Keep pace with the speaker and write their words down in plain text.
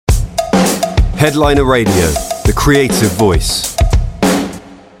Headliner Radio, the creative voice.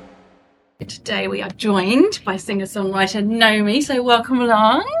 Today we are joined by singer-songwriter Nomi, so welcome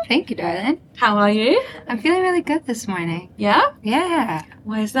along. Thank you, darling. How are you? I'm feeling really good this morning. Yeah? Yeah.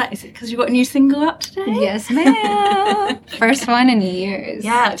 Why is that? Is it because you got a new single up today? Yes, ma'am. First one in years.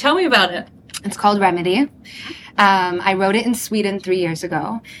 Yeah, tell me about it. It's called Remedy. I wrote it in Sweden 3 years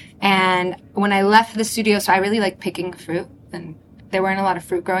ago, and when I left the studio, so I really like picking fruit, and there weren't a lot of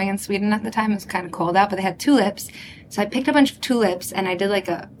fruit growing in Sweden at the time. It was kind of cold out, but they had tulips. So I picked a bunch of tulips, and I did like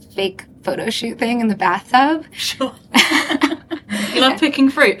a fake photo shoot thing in the bathtub. Sure. You love picking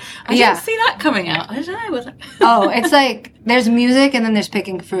fruit. I didn't see that coming out. I don't know. Oh, it's like there's music and then there's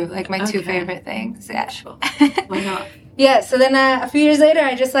picking fruit, like my two favorite things. Yeah. Sure. Why not? Yeah, so then a few years later,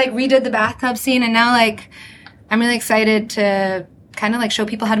 I just like redid the bathtub scene, and now like I'm really excited to kind of like show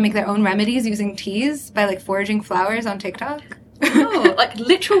people how to make their own remedies using teas by like foraging flowers on TikTok. Oh, like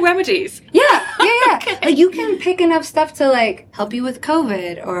literal remedies. Yeah. Okay. Like you can pick enough stuff to like help you with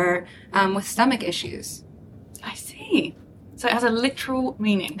COVID or with stomach issues. I see. So it has a literal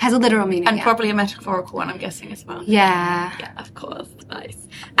meaning. Has a literal meaning, and probably a metaphorical one, I'm guessing, as well. Yeah. Yeah, of course. Nice.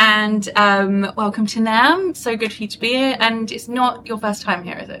 And welcome to NAMM. So good for you to be here. And it's not your first time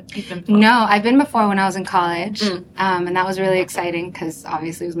here, is it? You've been before? No, I've been before when I was in college. And that was really exciting because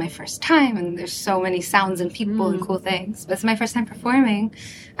obviously it was my first time and there's so many sounds and people and cool things. But it's my first time performing.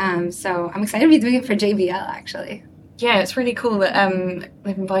 So I'm excited to be doing it for JBL, actually. Yeah, it's really cool that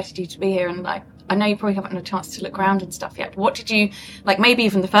they've invited you to be here, and like I know you probably haven't had a chance to look around and stuff yet. What did you like? Maybe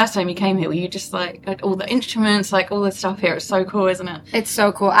even the first time you came here, were you just like all the instruments, like all the stuff here? It's so cool, isn't it? It's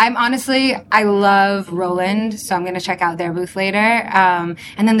so cool. I love Roland, so I'm gonna check out their booth later. And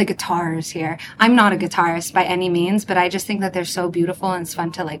then the guitars here. I'm not a guitarist by any means, but I just think that they're so beautiful and it's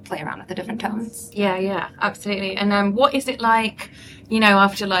fun to like play around with the different tones. Yeah, absolutely. And what is it like? You know,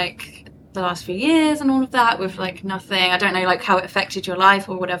 after like the last few years and all of that with like nothing, I don't know like how it affected your life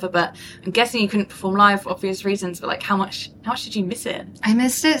or whatever, but I'm guessing you couldn't perform live for obvious reasons, but like how much did you miss it? I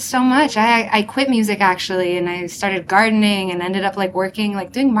missed it so much. I quit music actually, and I started gardening and ended up like working,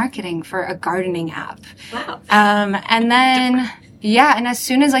 like doing marketing for a gardening app. Wow. And then, and as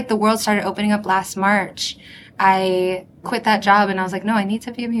soon as like the world started opening up last March, I quit that job and I was like, no, I need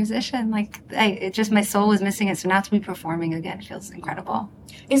to be a musician. Like it just, my soul was missing it. So now to be performing again feels incredible.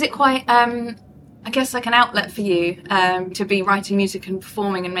 Is it quite, I guess like an outlet for you, to be writing music and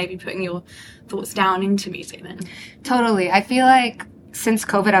performing and maybe putting your thoughts down into music then? Totally. I feel like since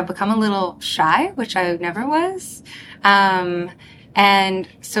COVID, I've become a little shy, which I never was. And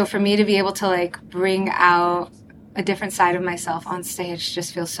so for me to be able to like bring out a different side of myself on stage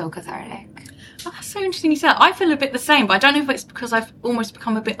just feels so cathartic. Oh, that's so interesting you said that. I feel a bit the same, but I don't know if it's because I've almost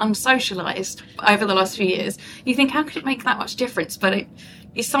become a bit unsocialised over the last few years. You think, how could it make that much difference? But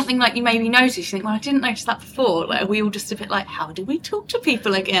it's something like you maybe notice. You think, well, I didn't notice that before. Like, are we all just a bit like, how do we talk to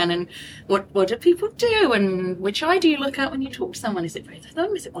people again? And what do people do? And which eye do you look at when you talk to someone? Is it both of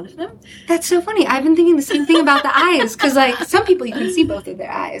them? Is it one of them? That's so funny. I've been thinking the same thing about the eyes. Because, like, some people you can see both of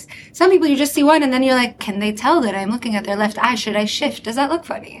their eyes. Some people you just see one, and then you're like, can they tell that I'm looking at their left eye? Should I shift? Does that look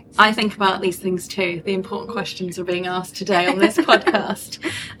funny? I think about these things too. The important questions are being asked today on this podcast.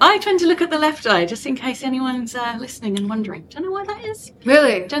 I tend to look at the left eye, just in case anyone's listening and wondering. Don't know why that is.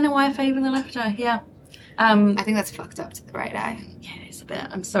 Really? Don't know why I favour the left eye. Yeah. I think that's fucked up to the right eye. Yeah, it's a bit.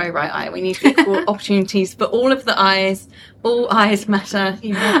 I'm sorry, right eye. We need equal opportunities for all of the eyes. All eyes matter.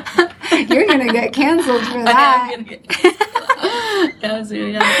 You know. You're gonna get cancelled for that. I'm gonna get cancelled.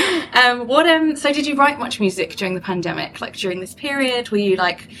 So did you write much music during the pandemic? Like during this period, were you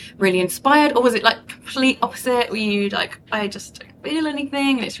like really inspired, or was it like complete opposite? Were you like, I just don't feel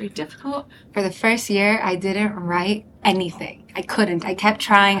anything and it's really difficult? For the first year, I didn't write anything. I couldn't. I kept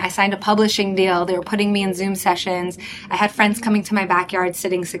trying. I signed a publishing deal. They were putting me in Zoom sessions. I had friends coming to my backyard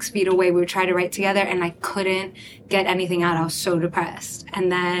sitting 6 feet away. We would try to write together and I couldn't get anything out. I was so depressed. And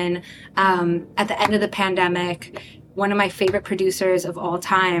then at the end of the pandemic, one of my favorite producers of all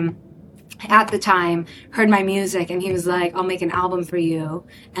time at the time heard my music and he was like, I'll make an album for you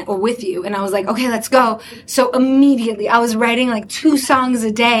or with you. And I was like, okay, let's go. So immediately I was writing like 2 songs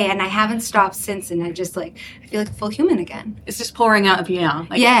a day and I haven't stopped since. And I just like, I feel like a full human again. It's just pouring out of you now.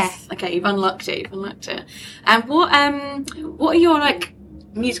 Yeah. Okay, you've unlocked it. And what are your like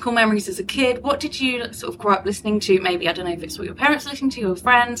musical memories as a kid? What did you sort of grow up listening to? Maybe, I don't know if it's what your parents were listening to or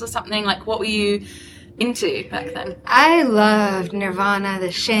friends or something. Like what were you into back then? I loved Nirvana,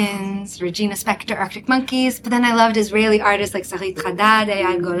 The Shins, Regina Spektor, Arctic Monkeys, but then I loved Israeli artists like Sarit Khadad,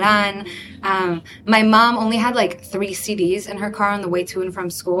 Eyal Golan. My mom only had like 3 CDs in her car on the way to and from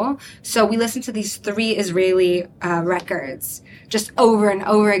school, so we listened to these 3 Israeli records just over and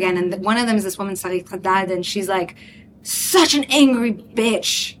over again, and one of them is this woman, Sarit Khadad, and she's like such an angry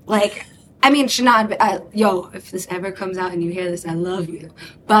bitch. Like, I mean, Shanad, if this ever comes out and you hear this, I love you.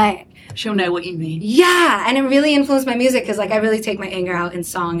 But she'll know what you mean. Yeah, and it really influenced my music because, like, I really take my anger out in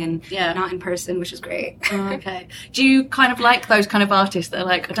song and not in person, which is great. Okay. Do you kind of like those kind of artists that are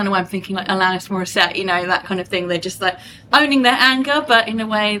like, I don't know why I'm thinking like Alanis Morissette, you know, that kind of thing? They're just like owning their anger, but in a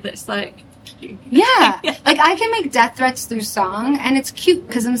way that's like... Yeah. Like, I can make death threats through song, and it's cute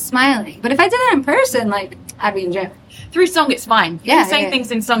because I'm smiling. But if I did that in person, like, I'd be in jail. Through song, it's fine. You Yeah, can say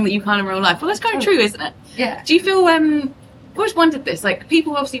things in song that you can't in real life. Well, that's kind of true, isn't it? Yeah. Do you feel, I've always wondered this, like,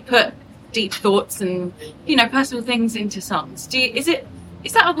 people obviously put deep thoughts and, you know, personal things into songs. Is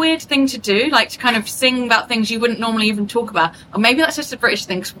that a weird thing to do? Like, to kind of sing about things you wouldn't normally even talk about? Or maybe that's just a British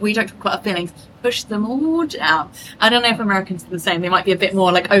thing, because we don't talk about our feelings. Push them all down. I don't know if Americans are the same. They might be a bit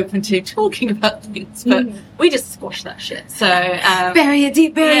more, like, open to talking about things, but we just squash that shit. So, bury it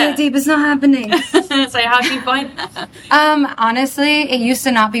deep, it's not happening. So how do you find that? Honestly, it used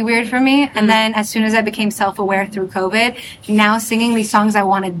to not be weird for me, and then as soon as I became self-aware through COVID, now singing these songs, I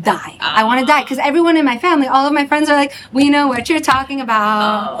want to die. I want to die, because everyone in my family, all of my friends are like, we know what you're talking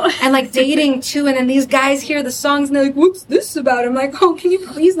about, and like dating too, and then these guys hear the songs and they're like, what's this about? I'm like, oh, can you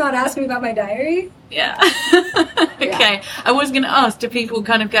please not ask me about my diary? Yeah. Okay. I was going to ask, do people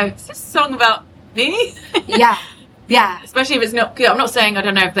kind of go, is this a song about me? Yeah. Especially if it's not good. I'm not saying I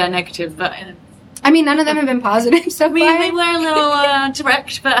don't know if they're negative, but... I mean, none of them have been positive so far. They were a little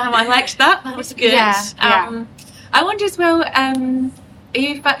direct, but I liked that. That was good. Yeah. I wonder as well,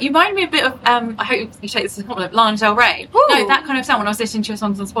 you remind me a bit of, I hope you take this as a compliment, Lana Del Rey. Ooh. No, that kind of sound when I was listening to your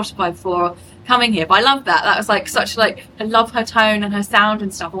songs on Spotify before coming here. But I love that. That was like such like, I love her tone and her sound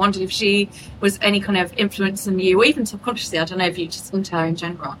and stuff. I wondered if she was any kind of influence in you, or even subconsciously. I don't know if you just into her in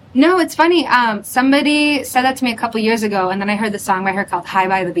general. No, it's funny. Somebody said that to me a couple years ago, and then I heard the song by her called High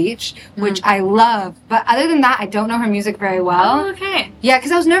by the Beach, which I love. But other than that, I don't know her music very well. Oh, okay. Yeah,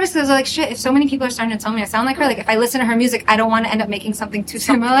 because I was nervous because I was like, shit, if so many people are starting to tell me I sound like her, like if I listen to her music, I don't want to end up making something too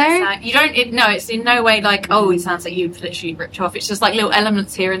similar. You don't, it's in no way like, oh, it sounds like you've literally ripped off. It's just like little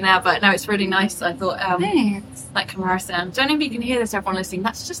elements here and there, but no, it's really nice. I thought, Thanks. like comparison. Don't know if you can hear this, everyone listening.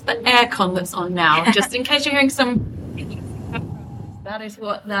 That's just the aircon that's on now, just in case you're hearing some... That is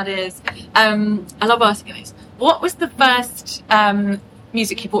what that is. I love asking these. What was the first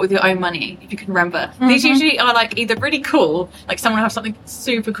music you bought with your own money, if you can remember? Mm-hmm. These usually are like either really cool, like someone will have something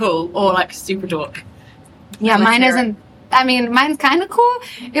super cool, or like super dork. Yeah, mine isn't. I mean, mine's kind of cool.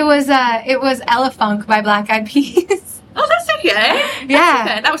 It was Ella Funk by Black Eyed Peas. Oh, that's okay. Yeah.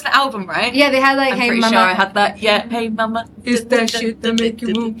 Okay. That was the album, right? Yeah, they had like, I'm Hey pretty Mama. sure I had that. Yeah, Hey Mama. Is that shit that make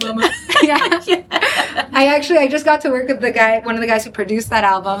you move, Mama? Yeah. I just got to work with one of the guys who produced that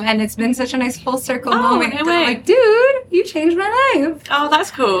album, and it's been such a nice full circle moment. No way. I'm like, dude, you changed my life. Oh,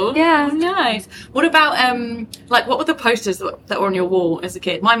 that's cool. Yeah. Oh, nice. What about, like, what were the posters that were on your wall as a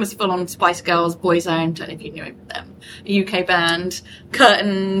kid? Mine was full on Spice Girls, Boyzone, don't know if you knew them. A UK band,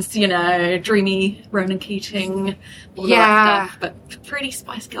 Curtains, you know, dreamy Ronan Keating, all that stuff. But pretty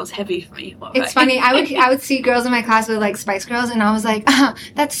Spice Girls heavy for me. It's funny. I would see girls in my class with like Spice Girls, and I was like,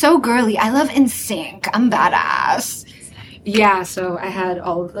 that's so girly. I love NSYNC. I'm badass. Yeah, so I had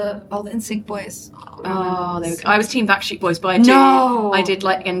all the NSYNC boys. Oh, there we go. I was Team Backstreet Boys, but I did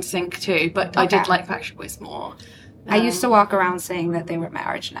like NSYNC too, but I did like Backstreet Boys more. I used to walk around saying that they were my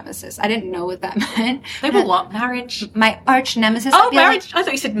arch nemesis. I didn't know what that meant. They were what? Marriage? My arch nemesis. Oh, marriage. I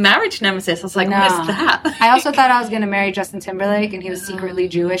thought you said marriage nemesis. I was like, no. What is that? I also thought I was going to marry Justin Timberlake, and he was secretly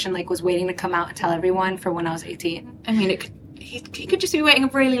Jewish and like was waiting to come out and tell everyone for when I was 18. I mean, he could just be waiting a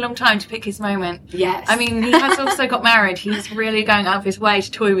really long time to pick his moment. Yes. I mean, he has also got married. He's really going out of his way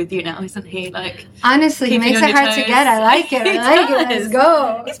to toy with you now, isn't he? Like, honestly, he makes it hard to get. I like it. Let's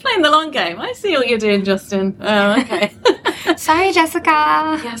go. He's playing the long game. I see what you're doing, Justin. Oh, okay. Sorry, Jessica.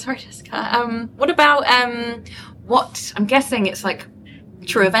 Yeah, sorry, Jessica. What about what? I'm guessing it's like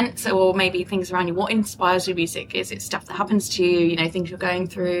true events or maybe things around you. What inspires your music? Is it stuff that happens to you? You know, things you're going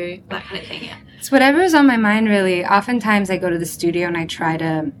through, that kind of thing. Yeah. It's whatever is on my mind, really. Oftentimes, I go to the studio and I try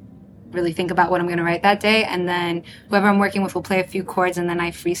to really think about what I'm going to write that day, and then whoever I'm working with will play a few chords, and then I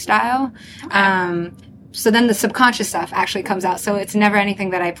freestyle. Okay. so then the subconscious stuff actually comes out. So it's never anything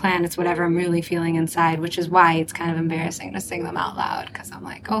that I plan. It's whatever I'm really feeling inside, which is why it's kind of embarrassing to sing them out loud, because I'm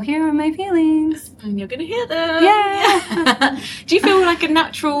like, oh, here are my feelings. And you're going to hear them. Yeah. Do you feel like a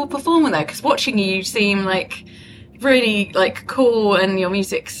natural performer, though? Because watching you seem like really like cool, and your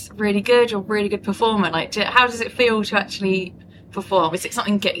music's really good. You're a really good performer. Like, how does it feel to actually perform? Is it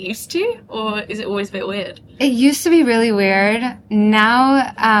something to get used to, or is it always a bit weird? It used to be really weird.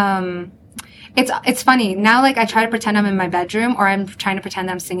 Now, it's funny. Now, like, I try to pretend I'm in my bedroom, or I'm trying to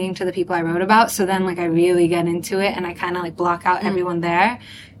pretend I'm singing to the people I wrote about. So then, like, I really get into it, and I kind of, like, block out everyone there.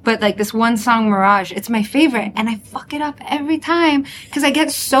 But, like, this one song, Mirage, it's my favorite, and I fuck it up every time because I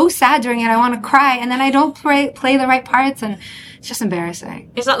get so sad during it. I want to cry, and then I don't play the right parts, and it's just embarrassing.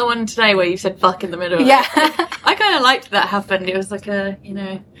 Is that the one today where you said fuck in the middle? Yeah. I kind of liked that happened. It was like a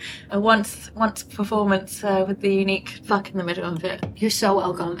once performance with the unique fuck in the middle of it. You're so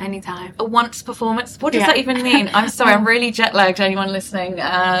welcome. Anytime. A once performance? What does that even mean? I'm sorry, I'm really jet lagged, anyone listening.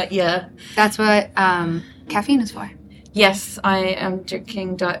 Yeah. That's what caffeine is for. Yes, I am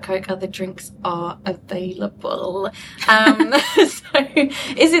drinking Diet Coke. Other drinks are available. So,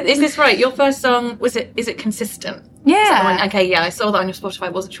 is this right? Your first song, is it Consistent? Yeah. Okay, yeah, I saw that on your Spotify. I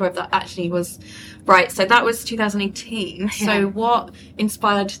wasn't sure if that actually was right. So that was 2018. Yeah. So what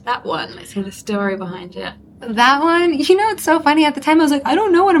inspired that one? Let's hear the story behind it. That one, it's so funny. At the time, I was like, I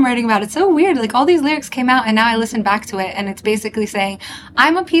don't know what I'm writing about. It's so weird. Like, all these lyrics came out, and now I listen back to it, and it's basically saying,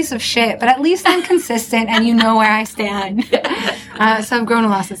 I'm a piece of shit, but at least I'm consistent, and you know where I stand. So I've grown a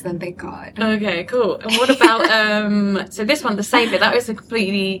lot since then, thank God. Okay, cool. And what about, so this one, The Saviour, that was a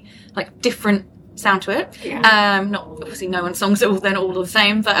completely, like, different sound to it. Yeah. Not obviously no one's songs are all the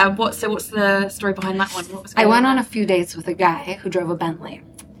same, but what's the story behind that one? I went on a few dates with a guy who drove a Bentley.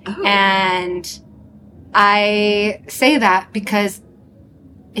 Oh. And I say that because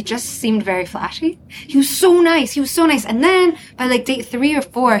it just seemed very flashy. He was so nice. And then by like date 3 or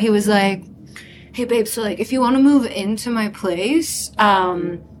 4, he was like, hey babe, so like if you want to move into my place,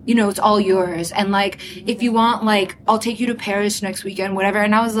 it's all yours. And like, if you want, like, I'll take you to Paris next weekend, whatever.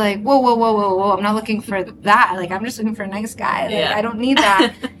 And I was like, whoa. I'm not looking for that. Like, I'm just looking for a nice guy. Like, I don't need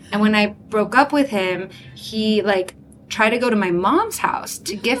that. And when I broke up with him, he like try to go to my mom's house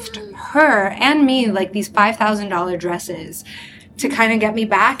to gift her and me like these $5,000 dresses to kind of get me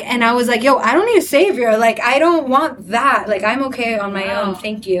back. And I was like, yo, I don't need a savior. Like, I don't want that. Like, I'm okay on my own.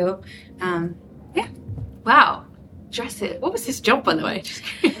 Thank you. Yeah. Wow. Dress it. What was his job, by the way?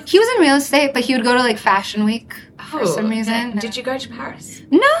 He was in real estate, but he would go to like Fashion Week for some reason. Yeah. Did you go to Paris?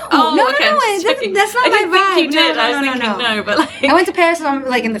 No. Okay. No. That's not my vibe. Think you did. I was thinking no, but like I went to Paris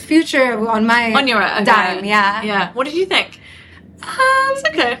like in the future on your dime. Yeah. Yeah. What did you think? It's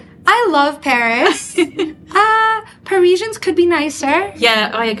okay. I love Paris. Parisians could be nicer.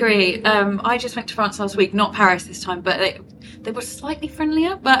 Yeah, I agree. I just went to France last week, not Paris this time, but they were slightly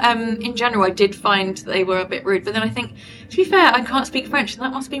friendlier. But in general, I did find they were a bit rude. But then I think, to be fair, I can't speak French, and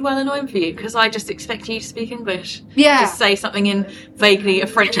that must be well annoying for you, because I just expect you to speak English. Yeah. Just say something in vaguely a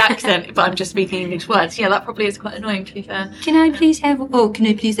French accent, but I'm just speaking English words. Yeah, that probably is quite annoying, to be fair. Can I please have water?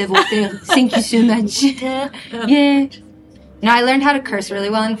 Thank you so much. Yeah. No, I learned how to curse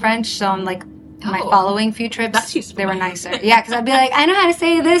really well in French, so I'm like, my following few trips, they were nicer. Yeah, because I'd be like, I know how to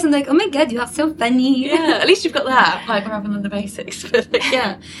say this, and like, oh my god, you're so funny. Yeah, at least you've got that, like, rather than the basics. But like,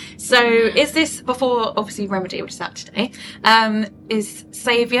 yeah. So, is this before, obviously, Remedy, which is out today, is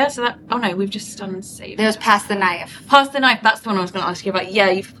Saviour, so that, oh no, we've just done Saviour. There's Pass the Knife. Pass the Knife, that's the one I was going to ask you about. Yeah,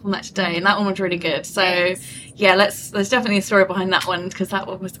 you've performed that today, and that one was really good. So, yeah, there's definitely a story behind that one, because that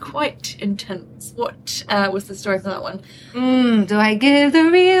one was quite intense. What was the story for that one? Do I give the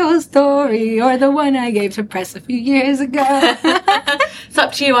real story or the one I gave to press a few years ago? It's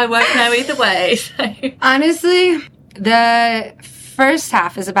up to you, I won't know either way. So. Honestly, the first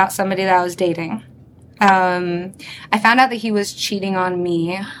half is about somebody that I was dating. I found out that he was cheating on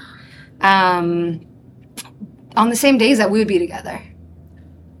me on the same days that we would be together.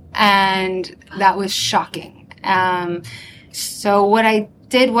 And that was shocking. So what I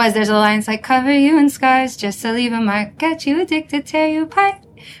did was, there's a line, it's like, cover you in scars just to leave a mark, get you addicted, tear you apart,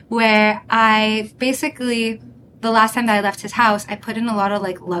 where I basically, the last time that I left his house, I put in a lot of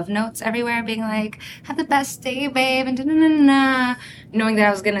like love notes everywhere, being like, have the best day, babe, and da-na-na-na, knowing that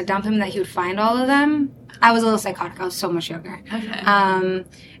I was gonna dump him, that he would find all of them. I was a little psychotic. I was so much younger. Okay.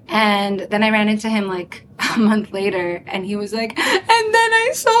 And then I ran into him like a month later, and he was like, and then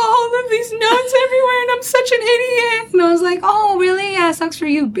I saw all of these notes everywhere, and I'm such an idiot. And I was like, oh, really? Yeah, sucks for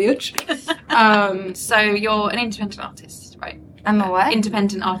you, bitch. So you're an independent artist, right? I'm a what?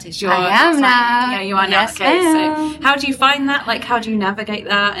 Independent artist. I am now. Yeah, you are yes, now. Okay, ma'am. so how do you find that? Like, how do you navigate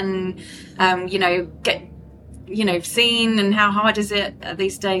that? And get seen, and how hard is it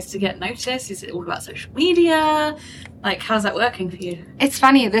these days to get noticed? Is it all about social media? Like, how's that working for you? It's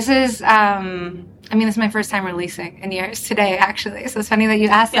funny. This is, this is my first time releasing in years today, actually. So it's funny that you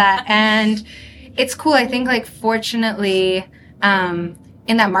asked that. And it's cool. I think, like, fortunately,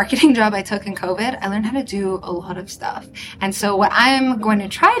 in that marketing job I took in COVID, I learned how to do a lot of stuff. And so what I'm going to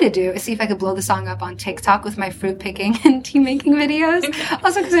try to do is see if I could blow the song up on TikTok with my fruit picking and tea making videos.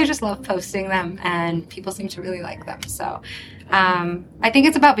 Also because I just love posting them and people seem to really like them. So I think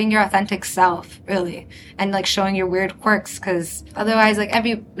it's about being your authentic self, really, and like showing your weird quirks, because otherwise, like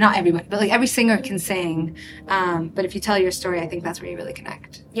not everybody, but like every singer can sing. But if you tell your story, I think that's where you really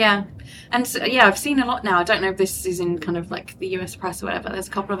connect. Yeah. And so, I've seen a lot now. I don't know if this is in kind of like the US press or whatever. There's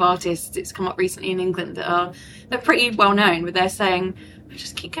a couple of artists, it's come up recently in England, they're pretty well known, but they're saying, I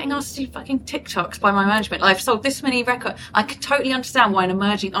just keep getting asked to do fucking TikToks by my management. I've sold this many records. I could totally understand why an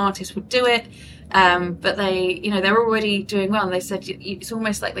emerging artist would do it. But they, they're already doing well. And they said, it's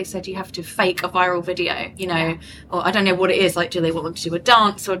almost like they said you have to fake a viral video, or I don't know what it is. Like, do they want them to do a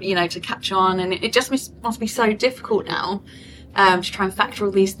dance or, to catch on? And it just must be so difficult now. To try and factor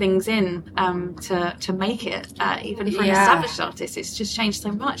all these things in to make it, even for an established artist, it's just changed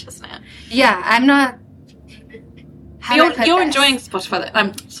so much, hasn't it? Yeah, I'm not. You're enjoying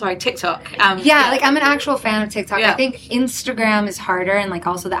Spotify, TikTok. Like I'm an actual fan of TikTok. Yeah. I think Instagram is harder, and like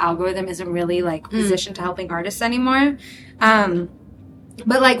also the algorithm isn't really like positioned to helping artists anymore.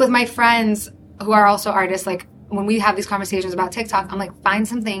 But like with my friends who are also artists, like when we have these conversations about TikTok, I'm like, find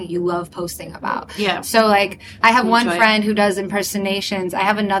something you love posting about. Yeah. So like, I have one friend who does impersonations. I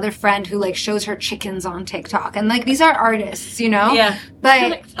have another friend who like shows her chickens on TikTok. And like, these are artists, Yeah.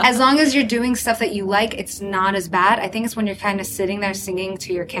 But as long as you're doing stuff that you like, it's not as bad. I think it's when you're kind of sitting there singing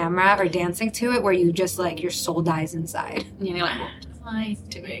to your camera or dancing to it where you just like, your soul dies inside. And you're like, what am I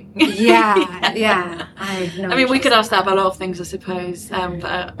doing? Yeah. We could ask that about a lot of things, I suppose.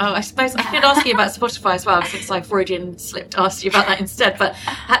 But I suppose I could ask you about Spotify as well, since I Freudian slipped asked you about that instead. But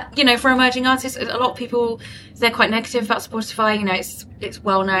for emerging artists, a lot of people, they're quite negative about Spotify. It's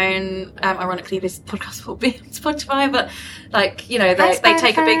well known. Ironically, this podcast will be on Spotify, but like they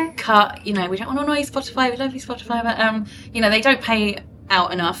take a big cut. We don't want to annoy Spotify. We love you, Spotify, but they don't pay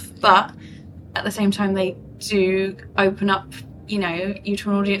out enough. But at the same time, they do open up you to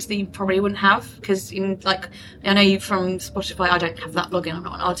an audience that you probably wouldn't have, because I know you from Spotify. I don't have that login, I'm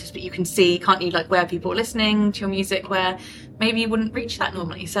not an artist, but you can see, can't you, like where people are listening to your music where maybe you wouldn't reach that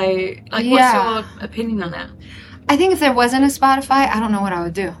normally. So what's your opinion on that? I think if there wasn't a Spotify, I don't know what I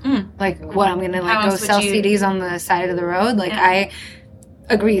would do. Like what, I'm gonna like go sell CDs on the side of the road? Like I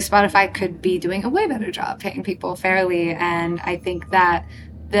agree, Spotify could be doing a way better job paying people fairly, and I think that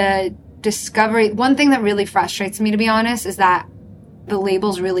the discovery, one thing that really frustrates me, to be honest, is that the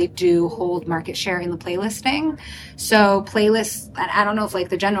labels really do hold market share in the playlisting. So playlists, I don't know if like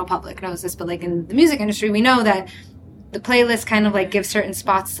the general public knows this, but like in the music industry, we know that the playlist kind of like gives certain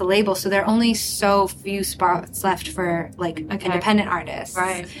spots to labels. So there are only so few spots left for like independent artists.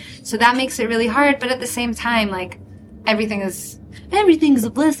 Right. So that makes it really hard. But at the same time, like everything's a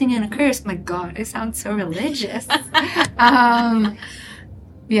blessing and a curse. My God, I sound so religious.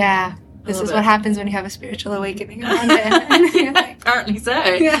 Yeah. This is what happens when you have a spiritual awakening in London. Apparently so.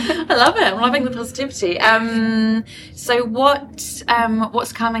 Yeah. I love it. I'm loving the positivity. So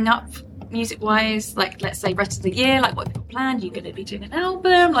what's coming up music-wise? Like, let's say rest of the year. Like, what have you planned? Are you going to be doing an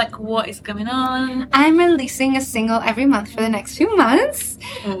album? Like, what is going on? I'm releasing a single every month for the next few months.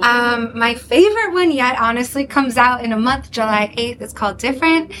 My favorite one yet, honestly, comes out in a month, July 8th. It's called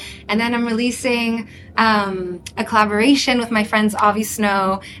Different. And then I'm releasing a collaboration with my friends Avi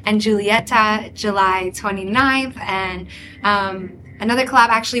Snow and Julieta, July 29th. And another collab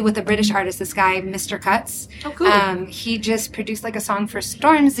actually with a British artist, this guy, Mr. Cuts. Oh, cool. He just produced like a song for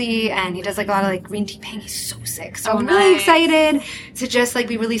Stormzy, and he does like a lot of like green tea paint. He's so sick. So I'm really excited to just like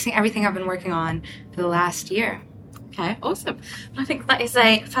be releasing everything I've been working on for the last year. Okay, awesome. I think that is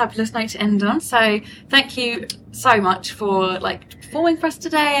a fabulous note to end on. So thank you so much for performing for us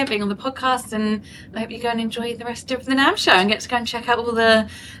today and being on the podcast, and I hope you go and enjoy the rest of the NAMM show and get to go and check out all the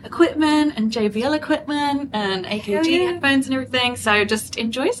equipment and JBL equipment and AKG headphones and everything. So just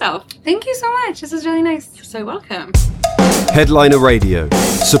enjoy yourself. Thank you so much. This was really nice. You're so welcome. Headliner Radio,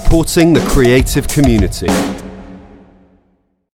 supporting the creative community.